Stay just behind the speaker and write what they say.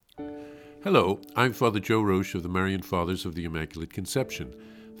Hello, I'm Father Joe Roche of the Marian Fathers of the Immaculate Conception.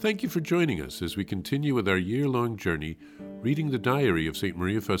 Thank you for joining us as we continue with our year-long journey reading the diary of St.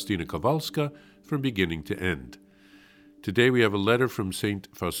 Maria Faustina Kowalska from beginning to end. Today we have a letter from St.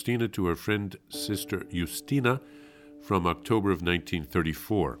 Faustina to her friend Sister Justina from October of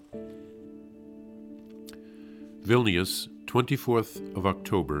 1934. Vilnius, 24th of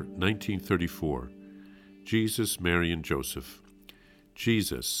October, 1934. Jesus, Mary, and Joseph.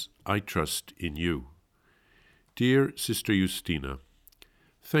 Jesus, I trust in you. Dear Sister Justina,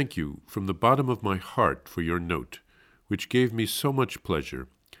 thank you from the bottom of my heart for your note, which gave me so much pleasure.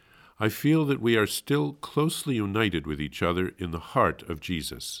 I feel that we are still closely united with each other in the heart of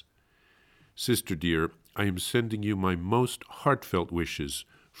Jesus. Sister dear, I am sending you my most heartfelt wishes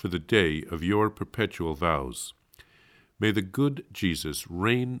for the day of your perpetual vows. May the good Jesus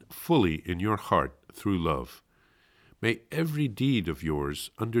reign fully in your heart through love. May every deed of yours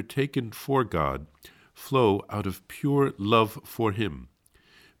undertaken for God flow out of pure love for Him,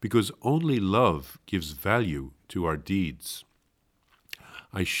 because only love gives value to our deeds.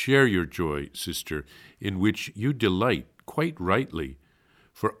 I share your joy, sister, in which you delight quite rightly,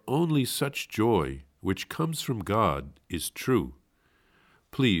 for only such joy which comes from God is true.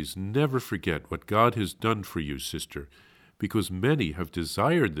 Please never forget what God has done for you, sister, because many have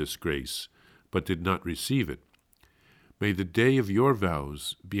desired this grace, but did not receive it. May the day of your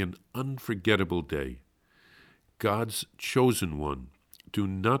vows be an unforgettable day. God's chosen one, do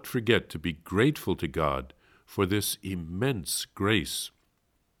not forget to be grateful to God for this immense grace.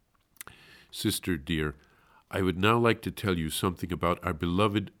 Sister dear, I would now like to tell you something about our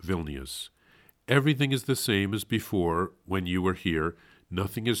beloved Vilnius. Everything is the same as before when you were here.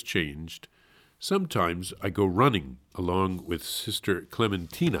 Nothing has changed. Sometimes I go running along with Sister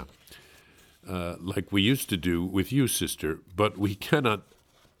Clementina, like we used to do with you, sister, but we cannot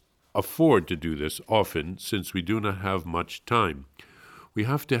afford to do this often since we do not have much time. We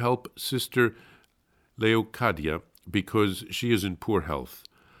have to help Sister Leocadia because she is in poor health.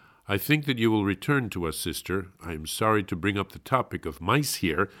 I think that you will return to us, sister. I am sorry to bring up the topic of mice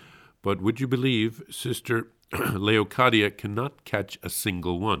here, but would you believe Sister Leocadia cannot catch a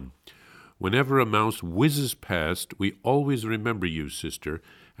single one? Whenever a mouse whizzes past, we always remember you, sister,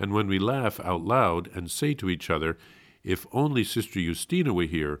 and when we laugh out loud and say to each other, if only Sister Justina were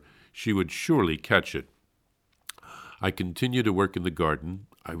here, she would surely catch it. I continue to work in the garden.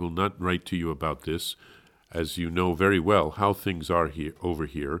 I will not write to you about this, as you know very well how things are here over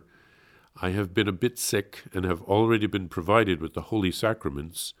here. I have been a bit sick and have already been provided with the holy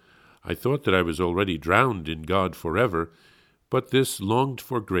sacraments. I thought that I was already drowned in God forever, but this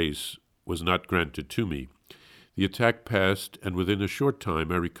longed-for grace was not granted to me. The attack passed, and within a short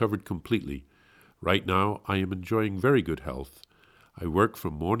time I recovered completely. Right now I am enjoying very good health. I work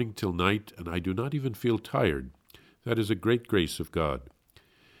from morning till night, and I do not even feel tired. That is a great grace of God.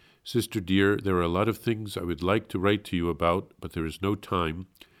 Sister dear, there are a lot of things I would like to write to you about, but there is no time.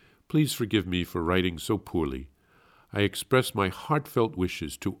 Please forgive me for writing so poorly. I express my heartfelt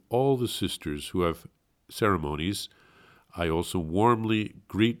wishes to all the sisters who have ceremonies. I also warmly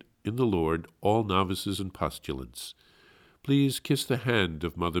greet in the Lord all novices and postulants. Please kiss the hand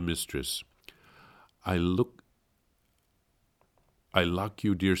of Mother Mistress. I lock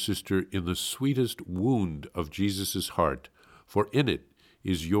you, dear sister, in the sweetest wound of Jesus' heart, for in it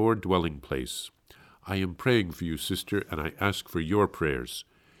is your dwelling place. I am praying for you, sister, and I ask for your prayers.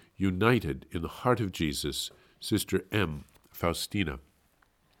 United in the heart of Jesus, Sister M. Faustina.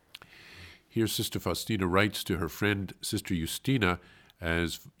 Here Sister Faustina writes to her friend Sister Justina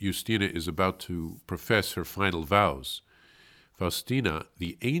as Justina is about to profess her final vows. Faustina,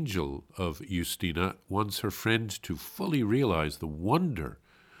 the angel of Justina, wants her friend to fully realize the wonder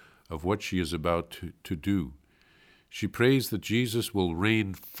of what she is about to do. She prays that Jesus will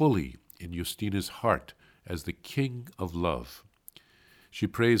reign fully in Justina's heart as the King of love. She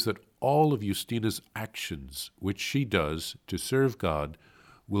prays that all of Justina's actions, which she does to serve God,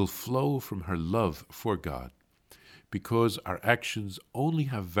 will flow from her love for God, because our actions only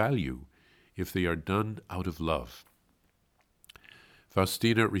have value if they are done out of love.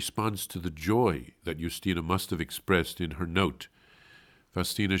 Faustina responds to the joy that Justina must have expressed in her note.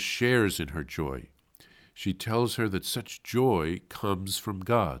 Faustina shares in her joy. She tells her that such joy comes from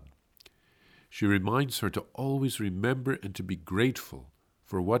God. She reminds her to always remember and to be grateful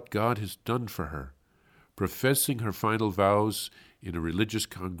for what God has done for her. Professing her final vows in a religious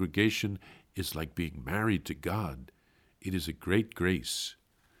congregation is like being married to God. It is a great grace.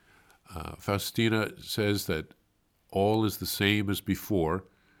 Faustina says that all is the same as before.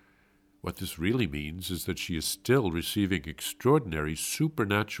 What this really means is that she is still receiving extraordinary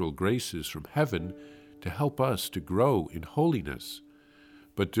supernatural graces from heaven to help us to grow in holiness.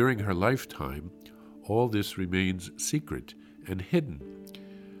 But during her lifetime, all this remains secret and hidden.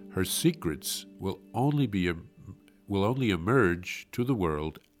 Her secrets will only emerge to the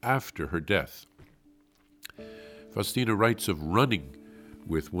world after her death. Faustina writes of running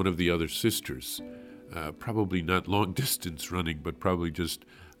with one of the other sisters, probably not long-distance running, but probably just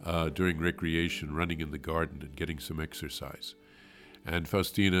during recreation, running in the garden and getting some exercise. And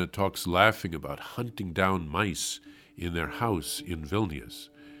Faustina talks laughing about hunting down mice in their house in Vilnius.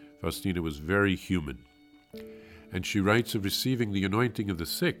 Faustina was very human. And she writes of receiving the anointing of the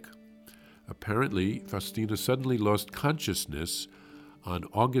sick. Apparently, Faustina suddenly lost consciousness on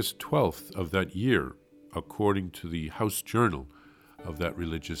August 12th of that year, according to the house journal of that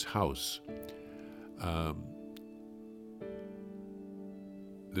religious house.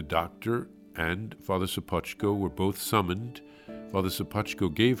 The doctor and Father Sopoćko were both summoned. Father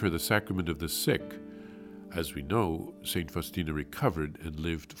Sopoćko gave her the sacrament of the sick. As we know, St. Faustina recovered and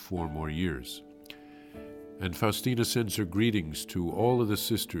lived 4 more years. And Faustina sends her greetings to all of the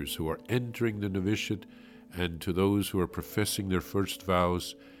sisters who are entering the novitiate and to those who are professing their first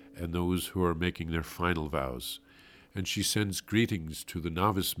vows and those who are making their final vows. And she sends greetings to the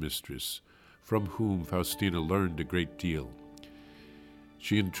novice mistress, from whom Faustina learned a great deal.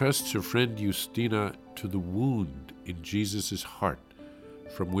 She entrusts her friend Justina to the wound in Jesus' heart,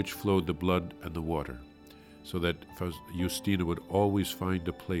 from which flowed the blood and the water, so that Justina would always find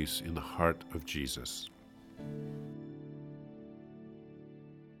a place in the heart of Jesus.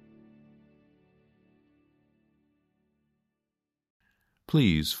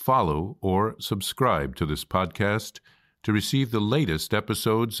 Please follow or subscribe to this podcast to receive the latest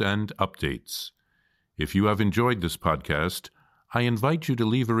episodes and updates. If you have enjoyed this podcast, I invite you to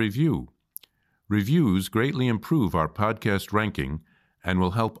leave a review. Reviews greatly improve our podcast ranking and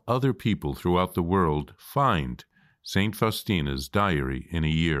will help other people throughout the world find St. Faustina's Diary in a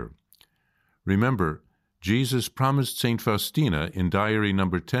Year. Remember, Jesus promised St. Faustina in Diary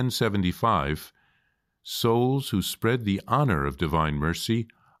number 1075, souls who spread the honor of divine mercy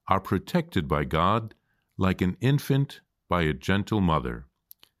are protected by God like an infant by a gentle mother.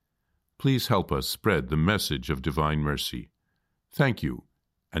 Please help us spread the message of divine mercy. Thank you,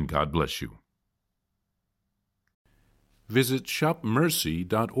 and God bless you. Visit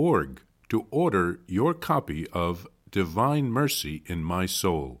shopmercy.org to order your copy of Divine Mercy in My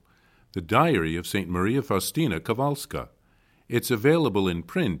Soul, the Diary of St. Maria Faustina Kowalska. It's available in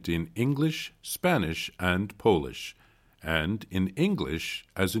print in English, Spanish, and Polish, and in English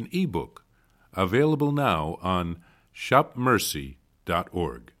as an e-book, available now on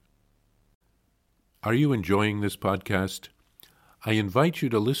shopmercy.org. Are you enjoying this podcast? I invite you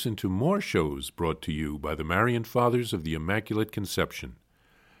to listen to more shows brought to you by the Marian Fathers of the Immaculate Conception.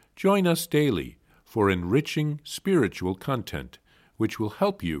 Join us daily for enriching spiritual content, which will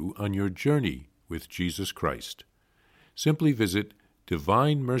help you on your journey with Jesus Christ. Simply visit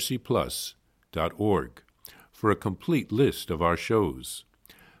DivineMercyPlus.org for a complete list of our shows.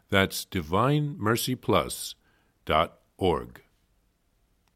 That's DivineMercyPlus.org.